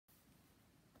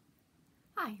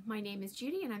Hi, my name is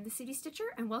Judy and I'm the City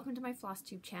Stitcher, and welcome to my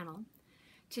Flosstube channel.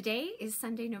 Today is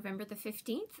Sunday, November the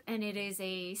 15th, and it is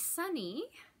a sunny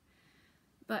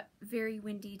but very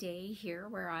windy day here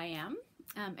where I am.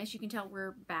 As you can tell,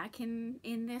 we're back in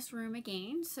this room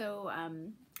again, so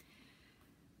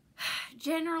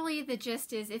generally the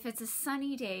gist is if it's a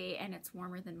sunny day and it's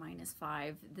warmer than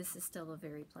 -5, this is still a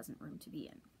very pleasant room to be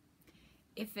in.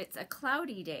 If it's a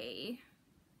cloudy day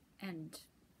and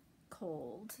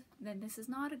cold, then this is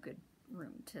not a good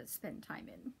room to spend time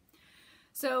in.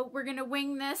 So we're going to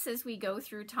wing this as we go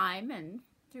through time, and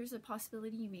there's a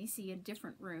possibility you may see a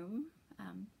different room.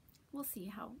 We'll see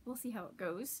how it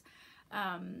goes.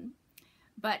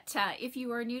 But if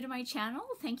you are new to my channel,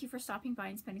 thank you for stopping by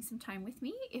and spending some time with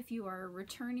me. If you are a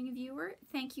returning viewer,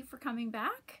 thank you for coming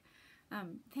back.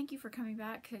 Thank you for coming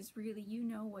back, because really you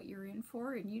know what you're in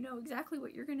for and you know exactly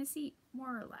what you're going to see,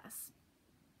 more or less.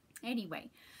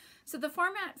 Anyway, so the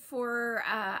format for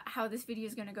how this video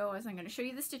is going to go is I'm going to show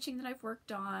you the stitching that I've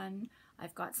worked on.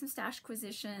 I've got some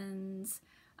Stashquisitions,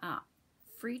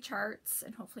 free charts,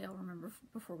 and hopefully I'll remember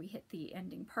before we hit the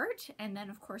ending part. And then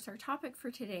of course our topic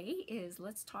for today is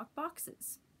let's talk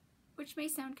boxes, which may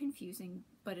sound confusing,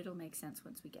 but it'll make sense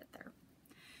once we get there.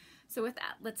 So with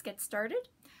that, let's get started.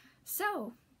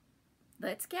 So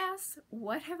let's guess,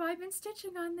 what have I been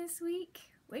stitching on this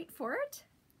week? Wait for it.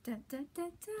 Dun, dun,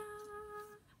 dun, dun.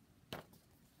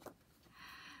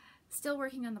 Still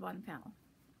working on the bottom panel,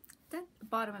 the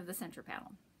bottom of the center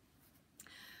panel.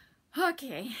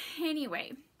 Okay,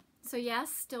 anyway, so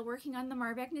yes, still working on the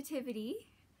Marbeck Nativity.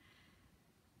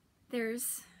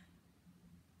 There's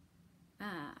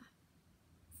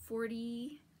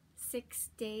 46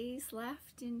 days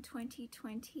left in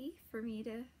 2020 for me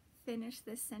to finish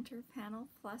this center panel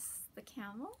plus the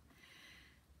camel.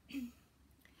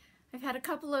 I've had a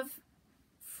couple of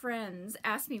friends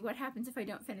ask me what happens if I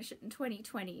don't finish it in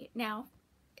 2020. Now,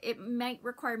 it might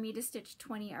require me to stitch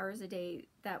 20 hours a day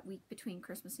that week between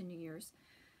Christmas and New Year's.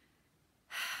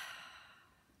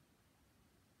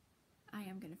 I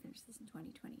am going to finish this in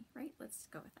 2020, right? Let's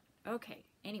go with that. Okay,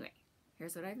 anyway,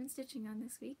 here's what I've been stitching on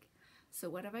this week.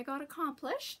 So what have I got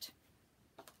accomplished?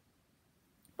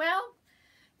 Well,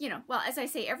 as I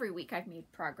say, every week I've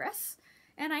made progress,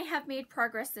 and I have made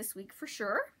progress this week for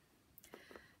sure.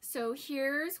 So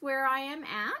here's where I am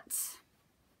at.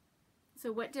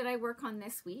 So what did I work on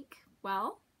this week?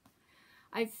 Well,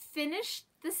 I've finished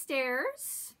the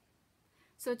stairs.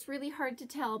 So it's really hard to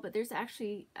tell, but there's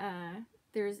actually,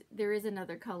 there is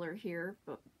another color here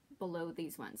below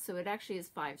these ones. So it actually is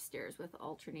 5 stairs with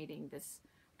alternating this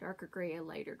darker gray, a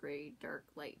lighter gray, dark,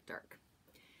 light, dark.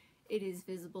 It is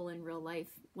visible in real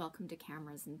life. Welcome to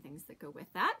cameras and things that go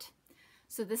with that.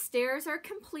 So the stairs are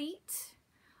complete.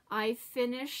 I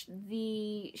finished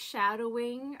the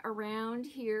shadowing around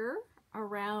here,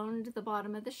 around the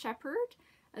bottom of the shepherd,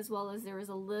 as well as there was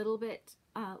a little bit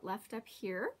left up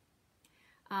here.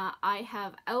 I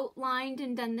have outlined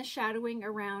and done the shadowing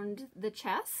around the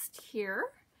chest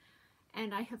here,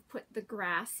 and I have put the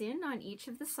grass in on each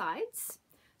of the sides.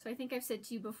 So I think I've said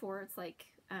to you before, it's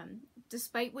like,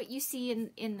 despite what you see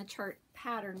in the chart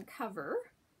pattern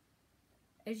cover,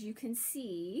 as you can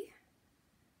see,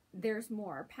 there's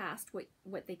more past what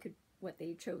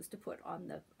they chose to put on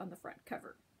the front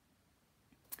cover.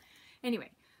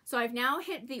 Anyway, so I've now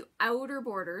hit the outer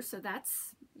border, so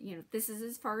that's, this is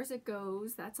as far as it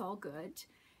goes. That's all good.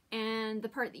 And the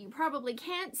part that you probably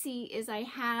can't see is I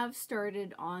have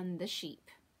started on the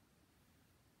sheep.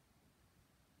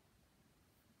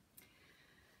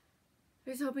 I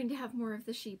was hoping to have more of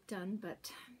the sheep done,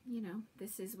 but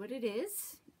this is what it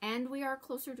is. And we are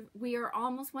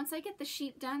almost, once I get the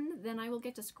sheep done, then I will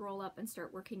get to scroll up and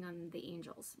start working on the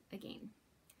angels again.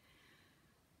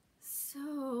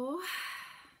 So,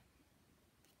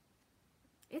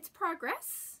 it's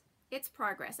progress. It's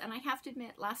progress. And I have to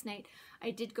admit, last night I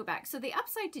did go back. So the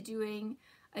upside to doing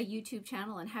a YouTube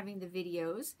channel and having the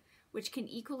videos, which can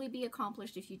equally be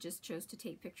accomplished if you just chose to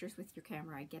take pictures with your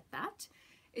camera, I get that,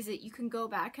 is that you can go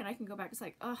back, and I can go back, it's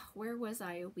like, oh, where was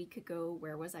I a week ago?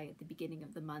 Where was I at the beginning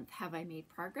of the month? Have I made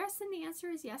progress? And the answer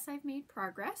is yes, I've made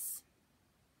progress.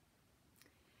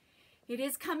 It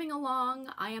is coming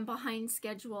along. I am behind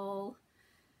schedule.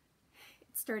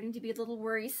 It's starting to be a little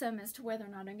worrisome as to whether or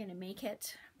not I'm going to make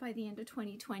it by the end of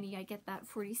 2020. I get that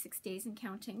 46 days and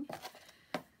counting.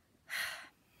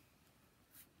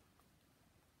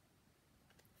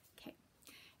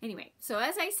 Anyway, so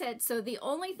as I said, so the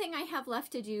only thing I have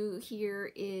left to do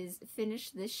here is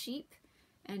finish the sheep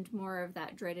and more of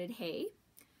that dreaded hay.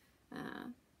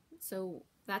 So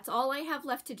that's all I have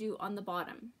left to do on the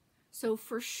bottom. So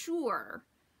for sure,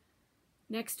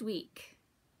 next week,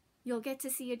 you'll get to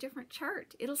see a different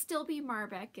chart. It'll still be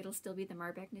Marbeck, it'll still be the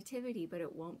Marbeck Nativity, but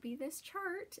it won't be this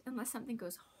chart unless something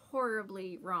goes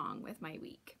horribly wrong with my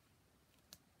week.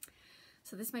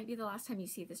 So this might be the last time you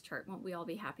see this chart. Won't we all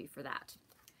be happy for that?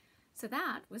 So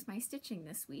that was my stitching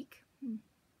this week.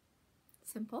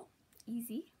 Simple,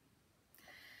 easy.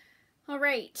 All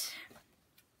right,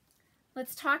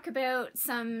 let's talk about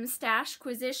some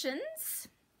Stashquisitions.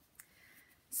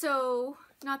 So,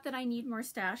 not that I need more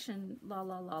stash and la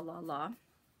la la la la.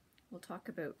 We'll talk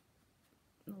about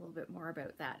a little bit more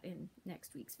about that in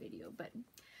next week's video. But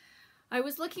I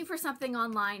was looking for something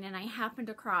online and I happened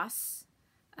across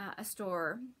a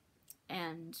store,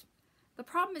 and the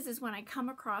problem is when I come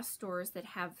across stores that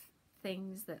have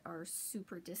things that are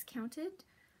super discounted,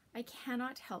 I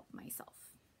cannot help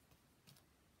myself.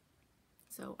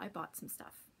 So I bought some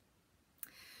stuff.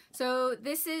 So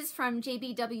this is from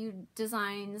Bejeweled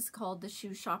Designs, called the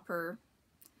Shoe Shopper,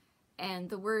 and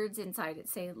the words inside it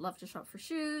say love to shop for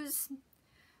shoes.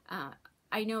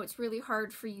 I know it's really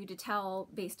hard for you to tell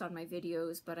based on my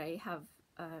videos, but I have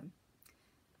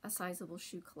a sizable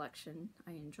shoe collection.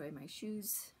 I enjoy my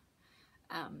shoes.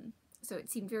 So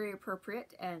it seemed very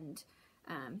appropriate, and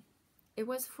it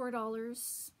was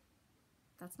 $4.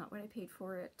 That's not what I paid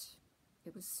for it.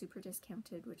 It was super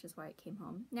discounted, which is why it came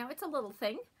home. Now it's a little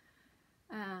thing.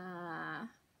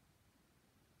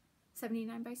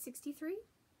 79 by 63,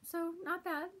 so not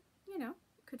bad, you know,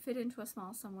 could fit into a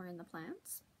small somewhere in the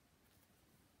plans.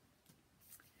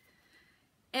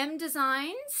 M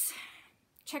Designs,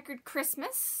 Checkered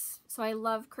Christmas. So I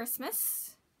love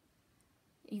Christmas.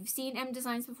 You've seen M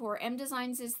Designs before. M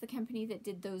Designs is the company that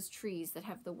did those trees that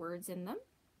have the words in them.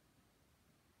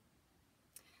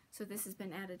 So this has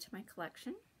been added to my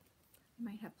collection. I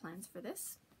might have plans for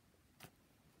this.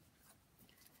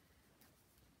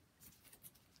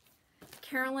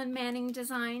 Carolyn Manning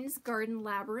Designs, Garden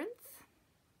Labyrinth.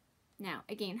 Now,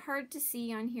 again, hard to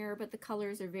see on here, but the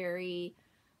colors are very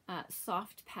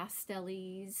soft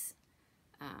pastel-ies.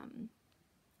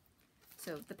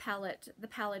 So the palette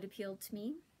appealed to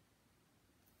me.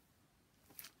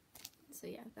 So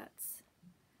yeah, that's,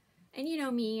 and you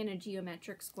know me in a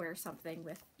geometric square something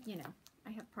with, you know, I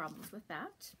have problems with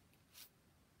that.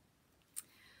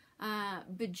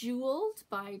 Bejeweled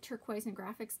by Turquoise and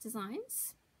Graphics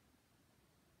Designs.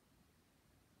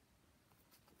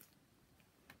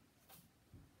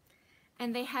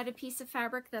 And they had a piece of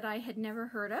fabric that I had never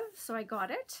heard of, so I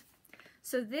got it.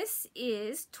 So this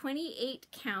is 28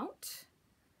 count.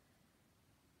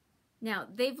 Now,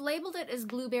 they've labeled it as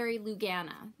Blueberry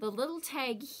Lugana. The little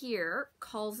tag here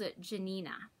calls it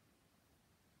Janina.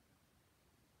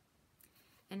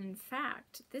 And in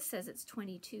fact, this says it's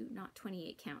 22, not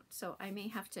 28 count. So I may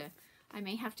have to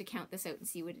count this out and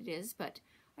see what it is, but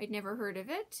I'd never heard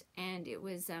of it, and it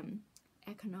was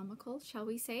economical, shall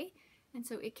we say. And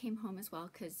so it came home as well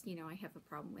because, you know, I have a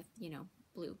problem with, you know,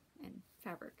 blue and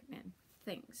fabric and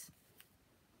things.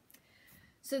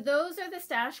 So those are the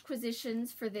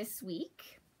Stashquisitions for this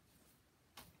week.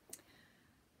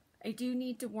 I do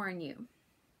need to warn you.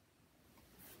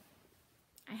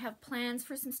 I have plans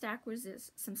for some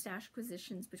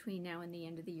Stashquisitions between now and the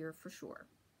end of the year for sure.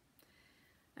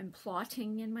 I'm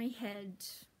plotting in my head.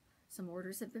 Some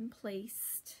orders have been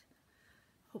placed.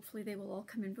 Hopefully they will all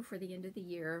come in before the end of the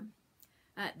year.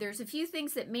 There's a few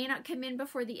things that may not come in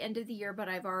before the end of the year, but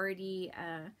I already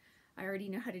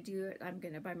know how to do it. I'm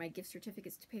going to buy my gift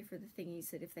certificates to pay for the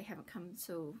thingies that if they haven't come,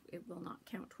 so it will not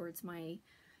count towards my,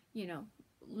 you know,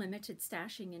 limited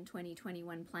stashing in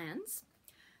 2021 plans.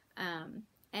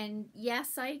 And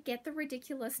yes, I get the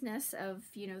ridiculousness of,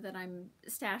 you know, that I'm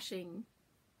stashing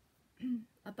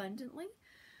abundantly.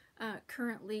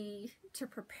 Currently, to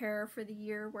prepare for the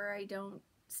year where I don't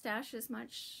stash as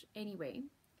much anyway.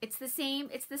 It's the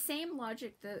same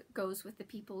logic that goes with the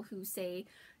people who say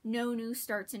no new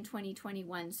starts in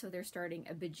 2021, so they're starting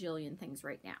a bajillion things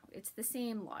right now. It's the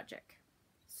same logic.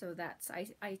 So that's,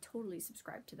 I totally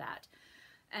subscribe to that.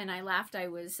 And I laughed, I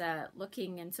was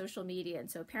looking in social media, and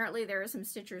so apparently there are some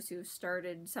stitchers who've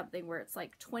started something where it's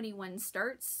like 21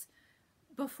 starts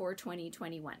before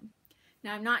 2021.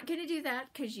 Now I'm not going to do that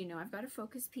because, you know, I've got a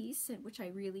focus piece, which I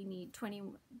really need 20,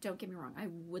 don't get me wrong, I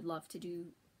would love to do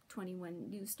 21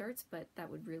 new starts, but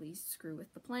that would really screw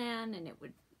with the plan, and it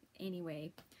would,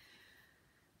 anyway.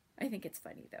 I think it's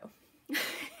funny though.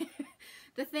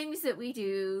 The things that we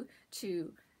do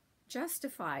to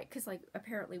justify, because like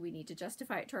apparently we need to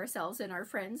justify it to ourselves and our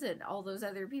friends and all those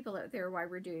other people out there why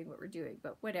we're doing what we're doing,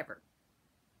 but whatever.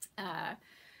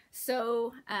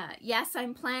 Yes,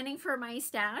 I'm planning for my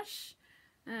stash.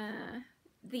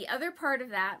 The other part of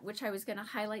that, which I was going to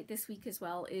highlight this week as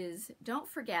well, is don't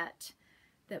forget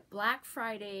that Black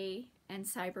Friday and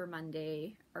Cyber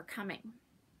Monday are coming.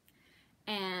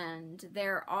 And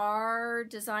there are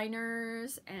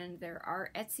designers and there are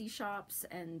Etsy shops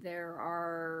and there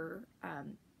are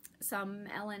some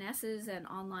LNSs and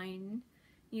online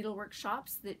needlework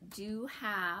shops that do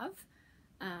have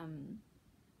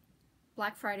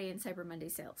Black Friday and Cyber Monday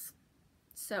sales.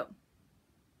 So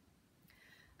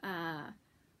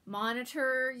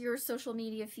monitor your social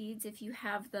media feeds if you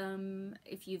have them,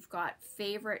 if you've got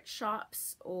favorite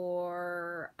shops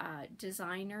or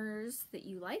designers that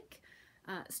you like.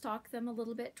 Stalk them a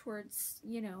little bit towards,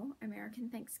 you know, American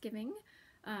Thanksgiving,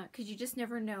 because you just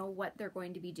never know what they're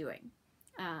going to be doing.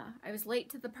 I was late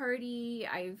to the party.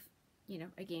 I've, you know,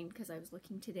 again, because I was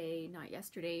looking today, not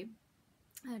yesterday,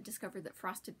 discovered that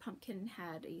Frosted Pumpkin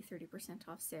had a 30%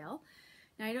 off sale.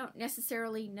 Now, I don't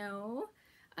necessarily know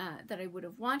that I would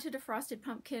have wanted a Frosted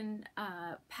Pumpkin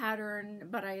pattern,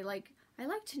 but I like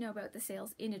to know about the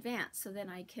sales in advance so then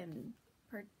I can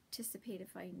participate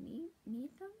if I need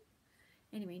them.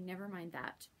 Anyway, never mind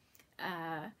that.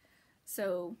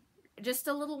 So just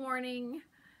a little warning,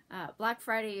 Black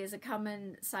Friday is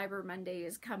a-coming, Cyber Monday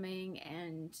is coming,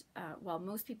 and while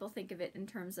most people think of it in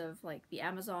terms of like the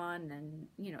Amazon and,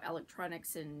 you know,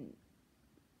 electronics and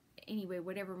anyway,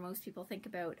 whatever most people think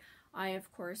about, I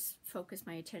of course focus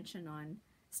my attention on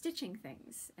stitching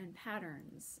things and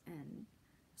patterns and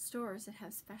stores that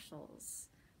have specials.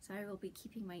 So I will be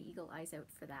keeping my eagle eyes out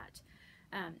for that.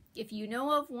 If you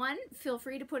know of one, feel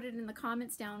free to put it in the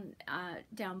comments down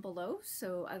below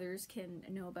so others can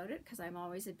know about it, because I'm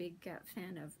always a big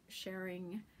fan of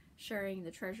sharing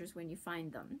the treasures when you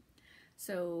find them.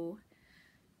 So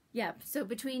yeah, so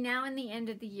between now and the end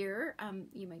of the year,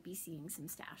 you might be seeing some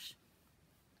stash,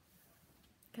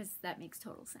 because that makes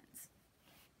total sense.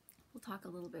 We'll talk a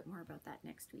little bit more about that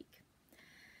next week.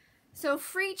 So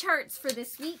free charts for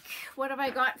this week. What have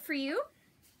I got for you?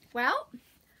 Well,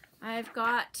 I've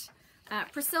got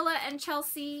Priscilla and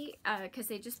Chelsea, because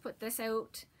they just put this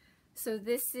out. So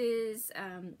this is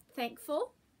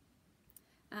Thankful.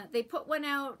 They put one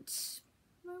out,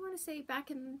 I want to say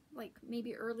back in like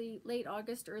maybe late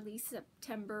August, early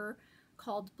September,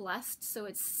 called Blessed. So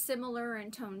it's similar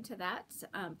in tone to that.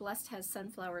 Blessed has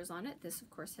sunflowers on it. This of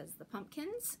course has the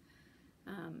pumpkins.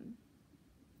 And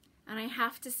I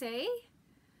have to say,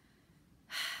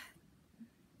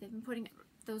 they've been putting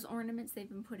those ornaments they've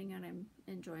been putting on, I'm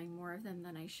enjoying more of them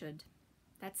than I should.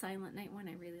 That Silent Night one,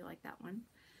 I really like that one.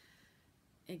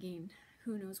 Again,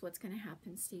 who knows what's going to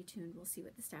happen. Stay tuned. We'll see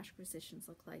what the Stashquisitions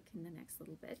look like in the next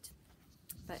little bit.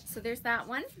 But so there's that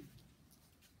one.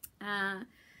 And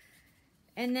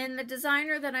then the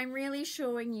designer that I'm really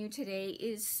showing you today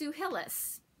is Sue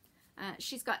Hillis.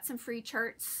 She's got some free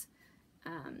charts.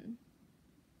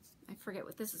 I forget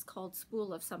what this is called,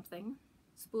 spool of something.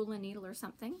 Spool and needle or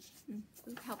something. It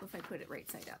would help if I put it right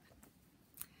side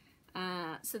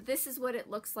up. So this is what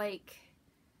it looks like.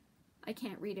 I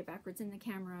can't read it backwards in the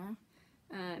camera.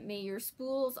 May your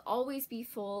spools always be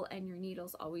full and your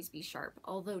needles always be sharp.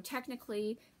 Although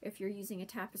technically, if you're using a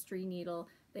tapestry needle,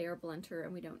 they are blunter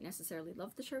and we don't necessarily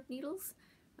love the sharp needles.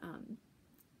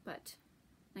 But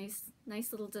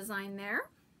nice little design there.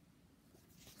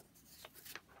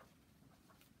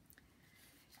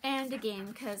 And again,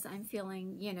 because I'm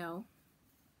feeling, you know,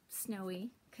 snowy,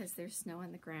 because there's snow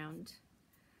on the ground.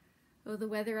 Oh, the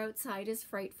weather outside is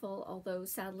frightful, although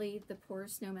sadly the poor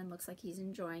snowman looks like he's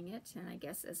enjoying it, and I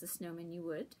guess as a snowman you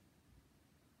would.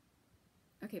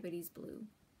 Okay, but he's blue,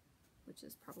 which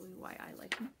is probably why I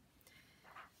like him.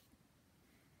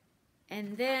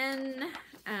 And then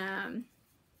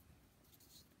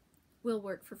will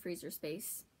work for freezer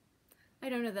space. I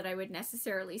don't know that I would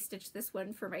necessarily stitch this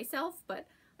one for myself, but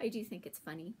I do think it's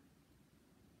funny.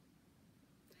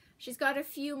 She's got a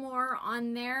few more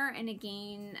on there, and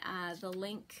again, the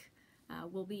link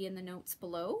will be in the notes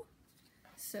below.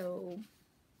 So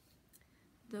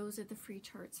those are the free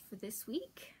charts for this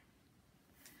week.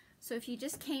 So if you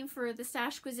just came for the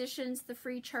Stashquisitions, the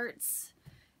free charts,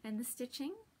 and the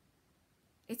stitching,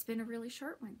 it's been a really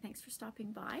short one. Thanks for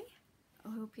stopping by. I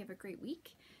hope you have a great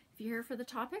week. If you're here for the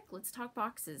topic, let's talk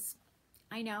boxes.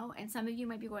 I know, and some of you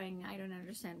might be going, I don't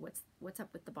understand what's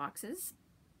up with the boxes.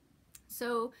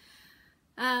 So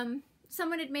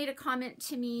someone had made a comment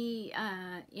to me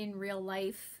in real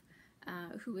life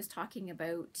who was talking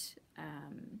about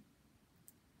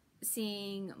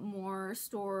seeing more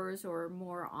stores or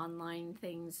more online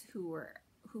things who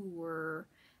were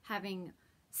having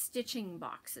stitching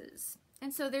boxes.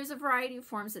 And so there's a variety of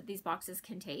forms that these boxes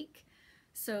can take.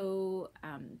 So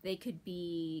they could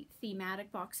be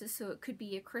thematic boxes. So it could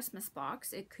be a Christmas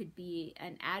box. It could be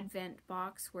an Advent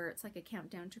box where it's like a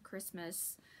countdown to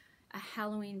Christmas, a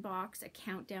Halloween box, a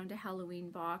countdown to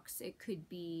Halloween box. It could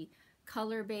be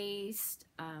color-based,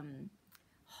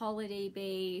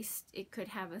 holiday-based. It could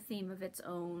have a theme of its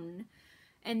own.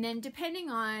 And then depending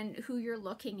on who you're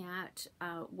looking at,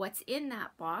 what's in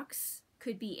that box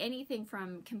could be anything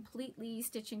from completely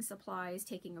stitching supplies,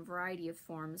 taking a variety of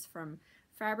forms, from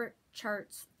fabric,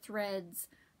 charts, threads,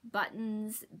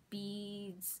 buttons,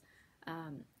 beads,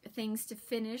 things to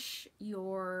finish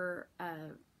your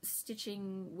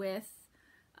stitching with.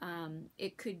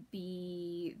 It could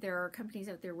be, there are companies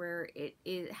out there where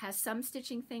it has some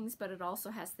stitching things, but it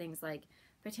also has things like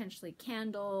potentially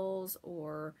candles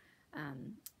or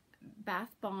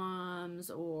bath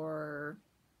bombs, or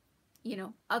you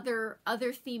know, other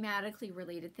thematically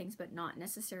related things, but not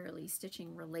necessarily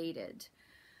stitching related.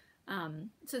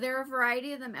 So there are a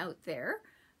variety of them out there.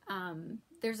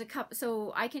 There's a couple,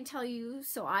 so I can tell you,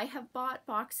 so I have bought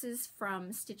boxes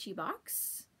from Stitchy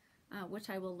Box, which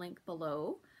I will link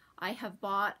below. I have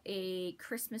bought a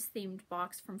Christmas themed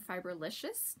box from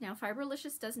Fiberlicious. Now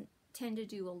Fiberlicious doesn't tend to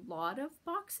do a lot of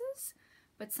boxes,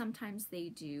 but sometimes they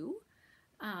do.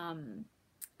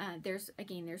 Theirs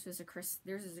is a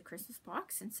Christmas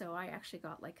box, and so I actually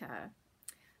got like a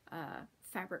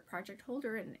fabric project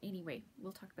holder, and anyway,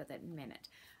 we'll talk about that in a minute.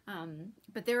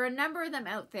 But there are a number of them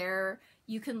out there.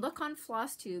 You can look on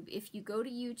Flosstube. If you go to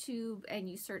YouTube and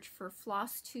you search for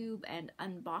Flosstube and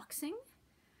unboxing,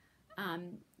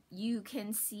 you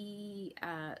can see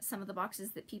some of the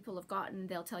boxes that people have gotten.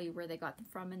 They'll tell you where they got them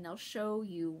from, and they'll show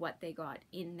you what they got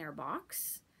in their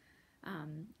box.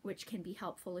 Which can be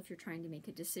helpful if you're trying to make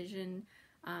a decision.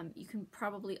 You can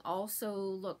probably also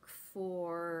look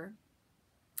for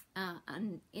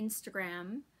on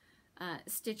Instagram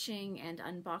stitching and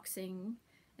unboxing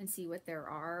and see what there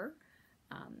are.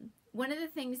 One of the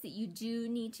things that you do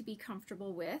need to be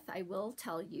comfortable with, I will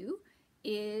tell you,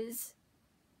 is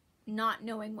not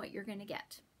knowing what you're going to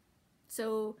get.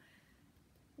 So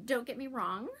don't get me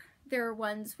wrong, there are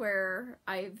ones where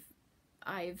I've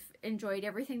enjoyed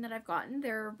everything that I've gotten.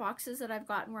 There are boxes that I've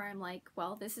gotten where I'm like,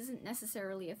 well, this isn't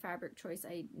necessarily a fabric choice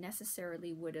I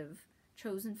necessarily would have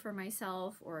chosen for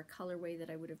myself, or a colorway that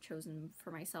I would have chosen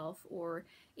for myself, or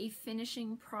a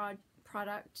finishing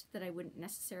product that I wouldn't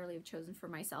necessarily have chosen for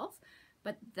myself.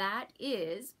 But that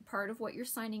is part of what you're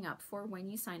signing up for when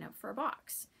you sign up for a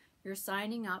box. You're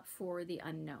signing up for the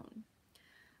unknown.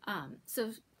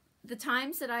 So the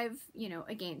times that I've, you know,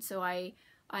 again, so I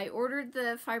ordered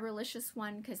the Fiberlicious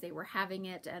one because they were having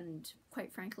it, and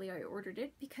quite frankly, I ordered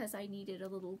it because I needed a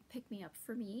little pick-me-up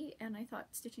for me, and I thought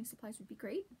stitching supplies would be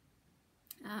great.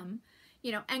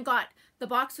 You know, and the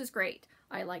box was great.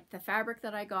 I liked the fabric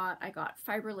that I got. I got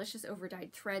Fiberlicious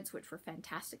overdyed threads, which were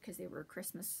fantastic because they were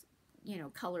Christmas, you know,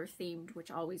 color themed,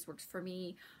 which always works for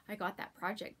me. I got that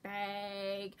project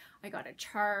bag. I got a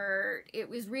chart. It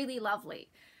was really lovely.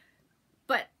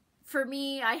 But for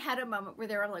me, I had a moment where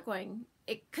they were like going,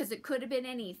 because it could have been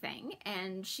anything,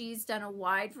 and she's done a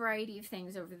wide variety of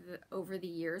things over the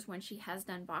years when she has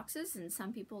done boxes, and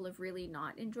some people have really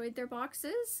not enjoyed their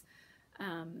boxes.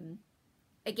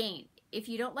 Again, if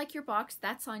you don't like your box,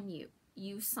 that's on you.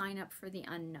 You sign up for the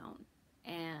unknown,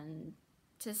 and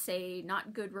to say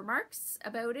not good remarks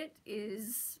about it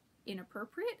is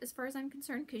inappropriate as far as I'm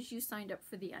concerned, because you signed up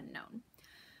for the unknown.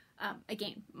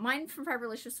 Again, mine from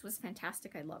Fiberlicious was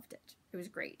fantastic. I loved it. It was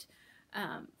great.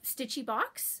 Stitchy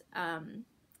Box,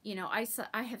 you know,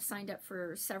 I have signed up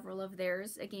for several of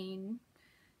theirs, again,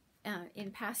 in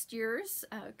past years,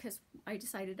 because I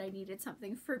decided I needed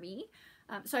something for me.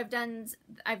 So I've done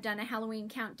a Halloween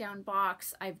countdown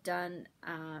box. I've done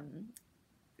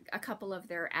a couple of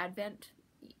their Advent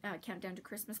countdown to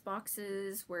Christmas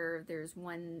boxes, where there's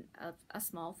a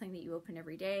small thing that you open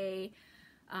every day.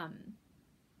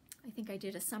 I think I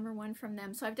did a summer one from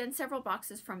them. So I've done several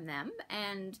boxes from them,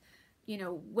 and you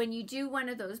know, when you do one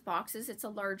of those boxes, it's a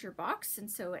larger box, and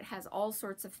so it has all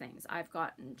sorts of things. I've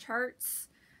gotten charts,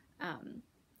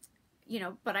 you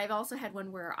know, but I've also had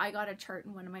one where I got a chart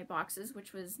in one of my boxes,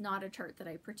 which was not a chart that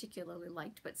I particularly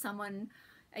liked, but someone,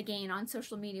 again, on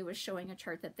social media was showing a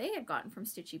chart that they had gotten from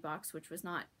Stitchy Box, which was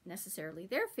not necessarily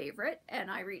their favorite, and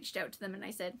I reached out to them and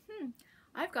I said,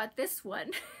 I've got this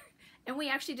one. And we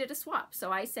actually did a swap.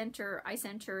 So I sent her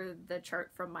the chart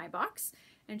from my box,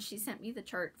 and she sent me the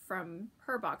chart from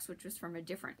her box, which was from a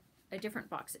different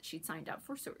box that she'd signed up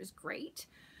for. So it was great.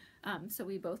 So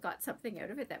we both got something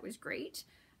out of it. That was great.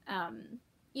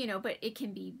 You know, but it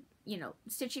can be, you know,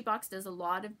 Stitchy Box does a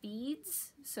lot of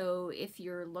beads. So if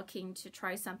you're looking to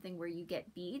try something where you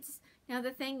get beads, Now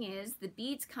the thing is, the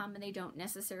beads come and they don't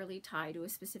necessarily tie to a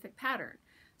specific pattern.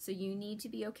 So you need to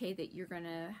be okay that you're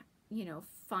gonna, you know,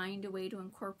 find a way to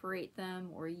incorporate them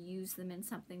or use them in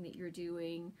something that you're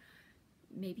doing.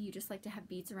 Maybe you just like to have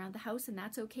beads around the house, and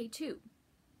that's okay too.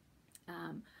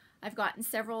 I've gotten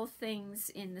several things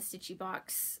in the Stitchy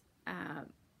box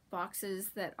boxes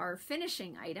that are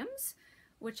finishing items,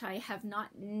 which I have not,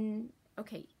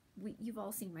 okay, you've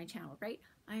all seen my channel, right?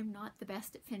 I'm not the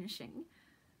best at finishing.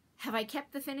 Have I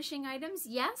kept the finishing items?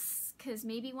 Yes, because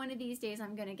maybe one of these days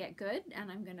I'm going to get good and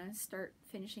I'm going to start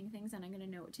finishing things and I'm going to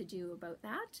know what to do about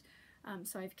that.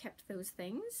 So I've kept those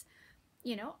things.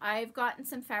 You know, I've gotten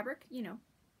some fabric, you know,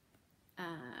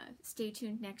 stay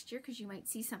tuned next year because you might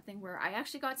see something where I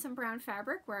actually got some brown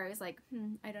fabric where I was like,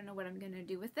 I don't know what I'm going to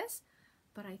do with this,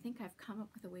 but I think I've come up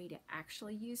with a way to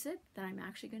actually use it that I'm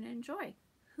actually going to enjoy.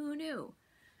 Who knew?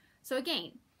 So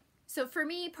again, so for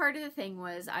me, part of the thing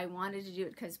was I wanted to do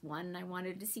it because, one, I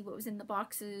wanted to see what was in the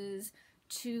boxes.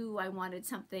 Two, I wanted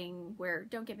something where,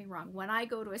 don't get me wrong, when I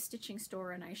go to a stitching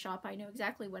store and I shop, I know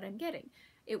exactly what I'm getting.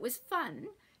 It was fun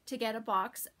to get a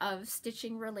box of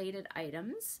stitching related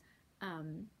items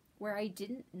where I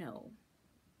didn't know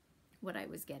what I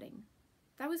was getting.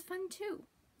 That was fun too,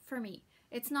 for me.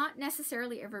 It's not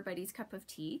necessarily everybody's cup of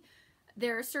tea.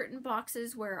 There are certain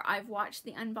boxes where I've watched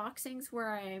the unboxings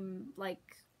where I'm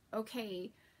like,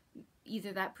 okay,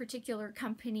 either that particular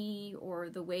company or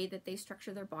the way that they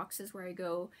structure their boxes where I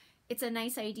go, it's a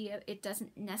nice idea. It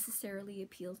doesn't necessarily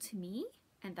appeal to me,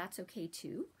 and that's okay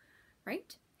too,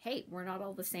 right? Hey, we're not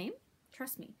all the same.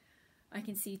 Trust me. I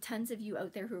can see tons of you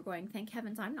out there who are going, thank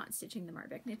heavens I'm not stitching the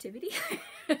Marbeck Nativity.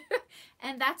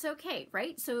 And that's okay,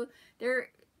 right? So there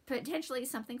potentially is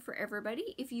something for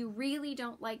everybody. If you really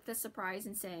don't like the surprise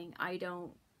and saying, I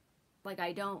don't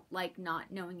like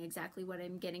not knowing exactly what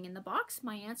I'm getting in the box,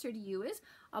 my answer to you is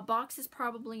a box is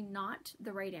probably not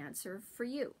the right answer for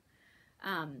you.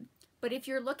 But if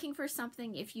you're looking for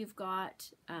something, if you've got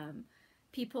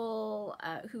people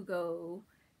who go,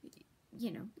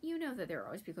 you know that there are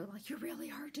always people like, you're really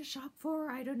hard to shop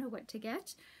for, I don't know what to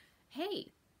get.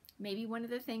 Hey, maybe one of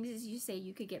the things is you say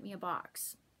you could get me a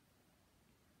box.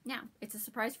 Now, it's a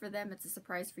surprise for them, it's a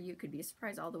surprise for you, it could be a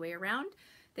surprise all the way around.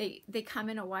 They come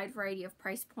in a wide variety of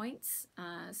price points,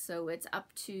 so it's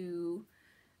up to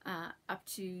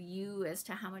you as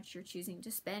to how much you're choosing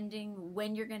to spending,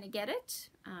 when you're going to get it.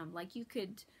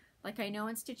 Like I know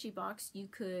in Stitchy Box, you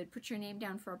could put your name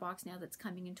down for a box now that's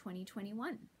coming in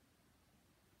 2021.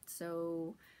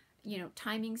 So, you know,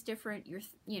 timing's different.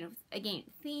 Again,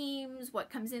 themes, what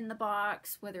comes in the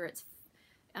box, whether it's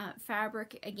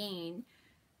fabric, again,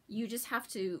 you just have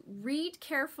to read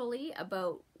carefully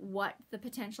about what the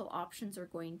potential options are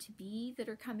going to be that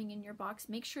are coming in your box.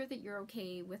 Make sure that you're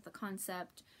okay with the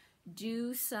concept.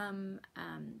 Do some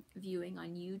viewing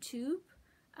on YouTube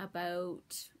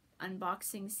about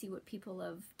unboxing, see what people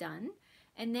have done,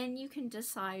 and then you can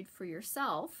decide for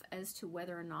yourself as to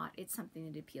whether or not it's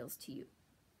something that appeals to you.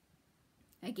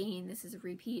 Again, this is a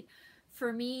repeat.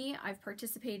 For me, I've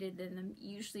participated in them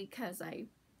usually because I,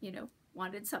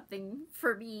 wanted something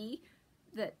for me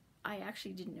that I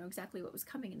actually didn't know exactly what was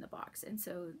coming in the box. And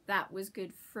so that was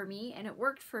good for me and it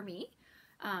worked for me.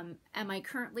 Am I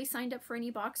currently signed up for any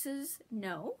boxes?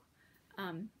 No.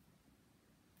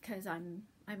 Because I'm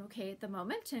okay at the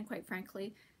moment, and quite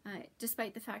frankly,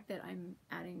 despite the fact that I'm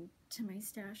adding to my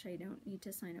stash, I don't need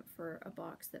to sign up for a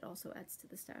box that also adds to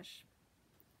the stash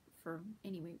for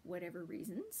whatever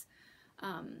reasons.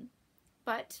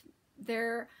 But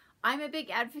I'm a big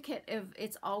advocate of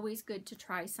it's always good to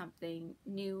try something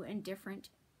new and different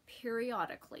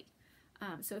periodically.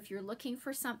 So if you're looking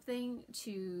for something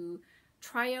to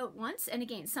try out once, and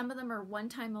again, some of them are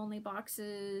one-time only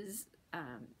boxes,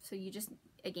 so you just,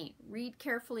 again, read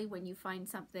carefully when you find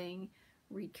something,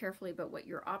 read carefully about what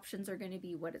your options are going to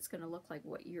be, what it's going to look like,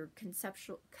 what you're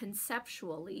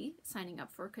conceptually signing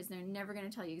up for, because they're never going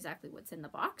to tell you exactly what's in the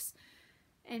box,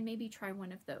 and maybe try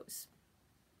one of those.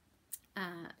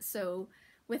 So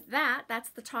with that, that's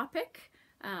the topic.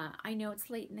 I know it's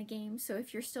late in the game, so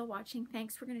if you're still watching,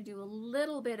 thanks. We're going to do a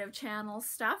little bit of channel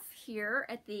stuff here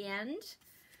at the end.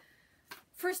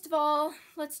 First of all,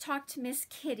 let's talk to Miss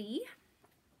Kitty.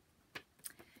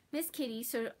 Miss Kitty,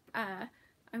 so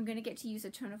I'm going to get to use a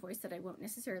tone of voice that I won't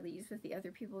necessarily use with the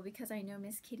other people because I know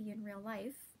Miss Kitty in real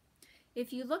life.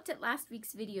 If you looked at last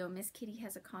week's video, Miss Kitty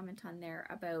has a comment on there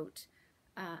about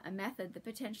a method that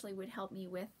potentially would help me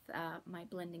with my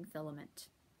blending filament.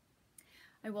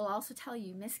 I will also tell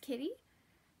you, Miss Kitty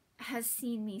has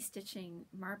seen me stitching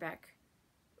Marbeck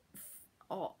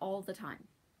all the time.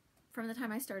 From the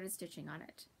time I started stitching on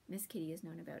it, Miss Kitty has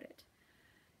known about it.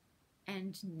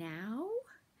 And now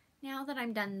that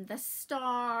I'm done the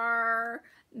star,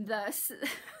 the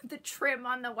trim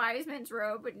on the wise man's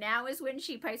robe, but now is when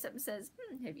she pipes up and says,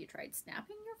 have you tried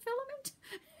snapping your filament?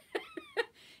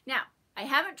 Now, I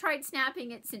haven't tried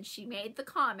snapping it since she made the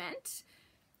comment.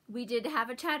 We did have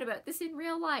a chat about this in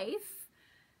real life.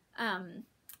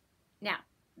 Now,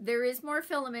 there is more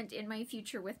filament in my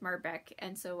future with Marbeck,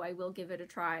 and so I will give it a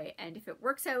try. And if it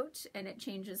works out and it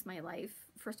changes my life,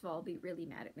 first of all, I'll be really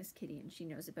mad at Miss Kitty, and she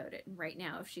knows about it. And right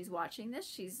now, if she's watching this,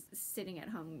 she's sitting at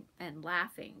home and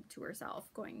laughing to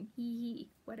herself, going, hee hee,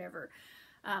 whatever.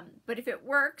 But if it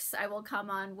works, I will come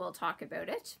on, we'll talk about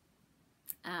it.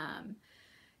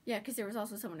 Yeah, because there was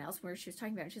also someone else where she was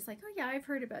talking about it. She's like, oh yeah, I've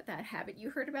heard about that. Haven't you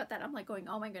heard about that? I'm like going,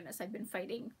 oh my goodness, I've been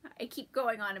fighting. I keep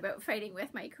going on about fighting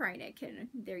with my Krynic, and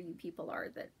there you people are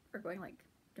that are going like,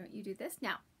 don't you do this?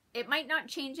 Now, it might not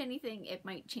change anything. It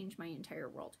might change my entire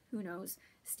world. Who knows?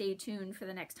 Stay tuned for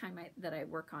the next time that I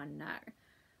work on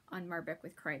Marbeck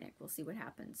with Krynic. We'll see what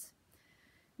happens.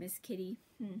 Miss Kitty.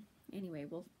 Anyway,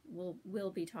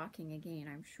 we'll be talking again,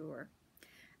 I'm sure.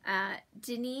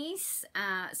 Denise,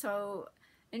 so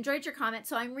enjoyed your comment.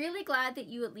 So I'm really glad that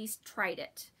you at least tried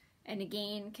it. And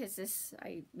again, because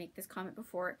I make this comment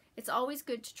before, it's always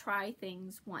good to try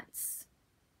things once.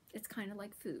 It's kind of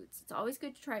like foods. It's always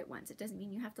good to try it once. It doesn't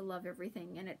mean you have to love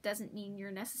everything, and it doesn't mean you're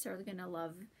necessarily going to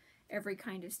love every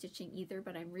kind of stitching either,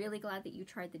 but I'm really glad that you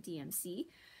tried the DMC.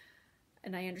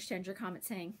 And I understand your comment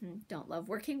saying, don't love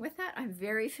working with that. I'm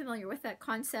very familiar with that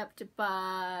concept,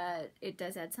 but it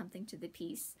does add something to the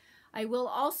piece. I will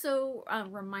also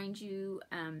remind you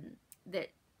that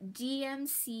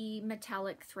DMC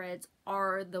metallic threads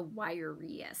are the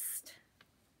wiriest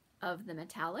of the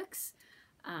metallics.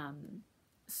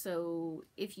 So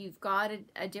if you've got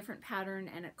a different pattern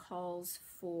and it calls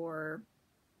for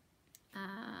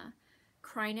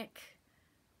Krynic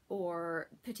or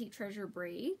Petite Treasure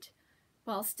braid,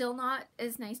 while still not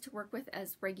as nice to work with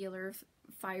as regular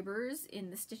fibers in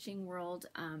the stitching world,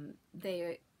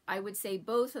 I would say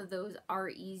both of those are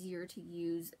easier to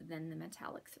use than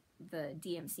the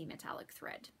DMC metallic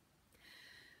thread.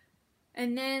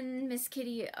 And then Miss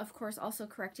Kitty, of course, also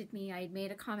corrected me. I had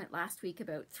made a comment last week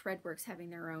about Threadworks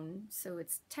having their own, so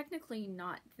it's technically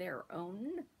not their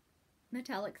own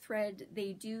metallic thread.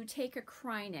 They do take a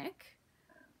Krynic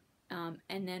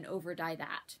and then over dye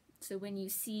that. So when you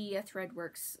see a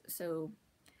Threadworks,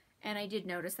 and I did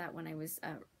notice that when I was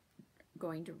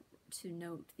going to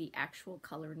note the actual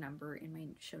color number in my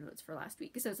show notes for last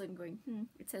week, because I was like going,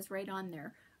 it says right on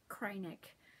there,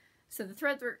 Krynic. So the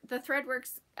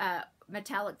Threadworks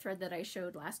metallic thread that I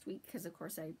showed last week, because of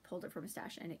course I pulled it from a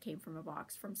stash and it came from a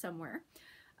box from somewhere,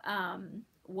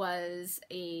 was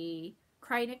a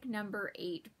Krynic number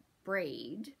 8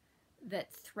 braid that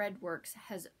Threadworks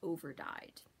has over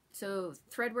dyed. So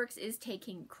Threadworks is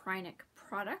taking Krynic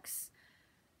products.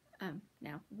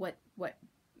 Now,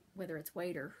 whether it's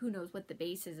white or who knows what the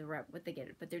base is or what they get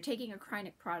it, but they're taking a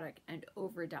Krynic product and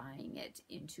over dyeing it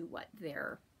into what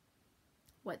they're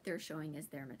showing as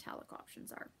their metallic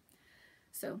options are.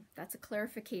 So that's a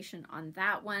clarification on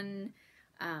that one.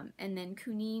 And then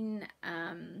Kuneen,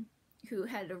 who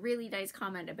had a really nice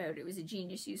comment about it was a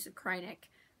genius use of Krynic.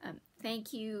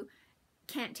 Thank you.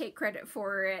 Can't take credit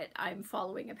for it. I'm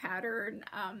following a pattern.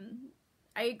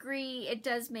 I agree. It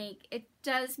does make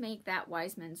that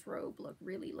wise man's robe look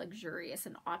really luxurious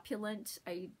and opulent.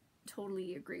 I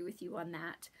totally agree with you on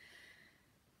that.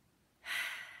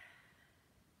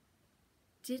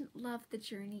 Didn't love the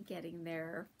journey getting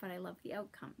there, but I love the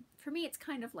outcome. For me, it's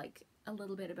kind of like a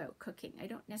little bit about cooking. I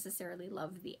don't necessarily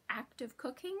love the act of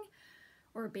cooking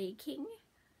or baking,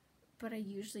 but I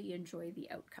usually enjoy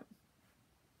the outcome.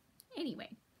 Anyway,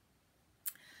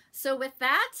 so with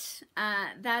that,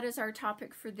 that is our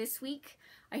topic for this week.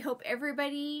 I hope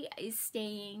everybody is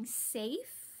staying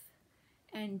safe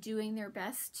and doing their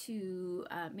best to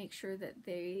make sure that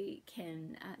they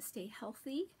can stay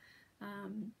healthy.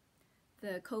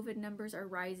 The COVID numbers are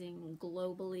rising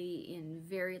globally in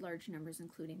very large numbers,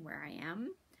 including where I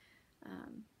am.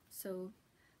 So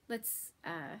let's,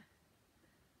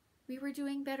 we were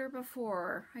doing better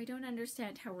before. I don't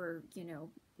understand how we're,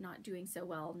 not doing so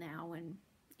well now. And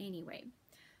anyway,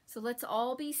 so let's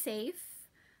all be safe.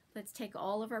 Let's take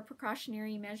all of our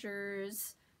precautionary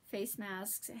measures, face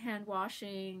masks, hand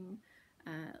washing,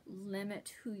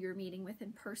 limit who you're meeting with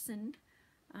in person.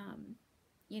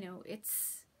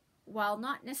 It's, while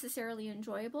not necessarily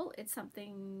enjoyable, it's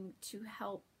something to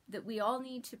help, that we all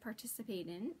need to participate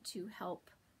in to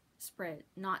help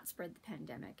not spread the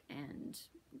pandemic and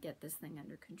get this thing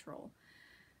under control.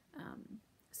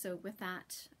 So with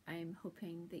that, I'm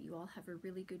hoping that you all have a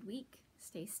really good week.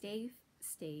 Stay safe,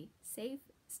 stay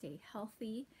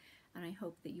healthy, and I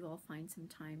hope that you all find some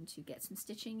time to get some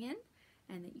stitching in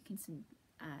and that you can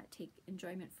take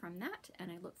enjoyment from that.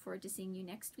 And I look forward to seeing you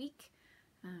next week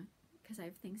because I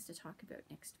have things to talk about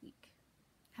next week.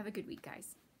 Have a good week,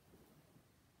 guys.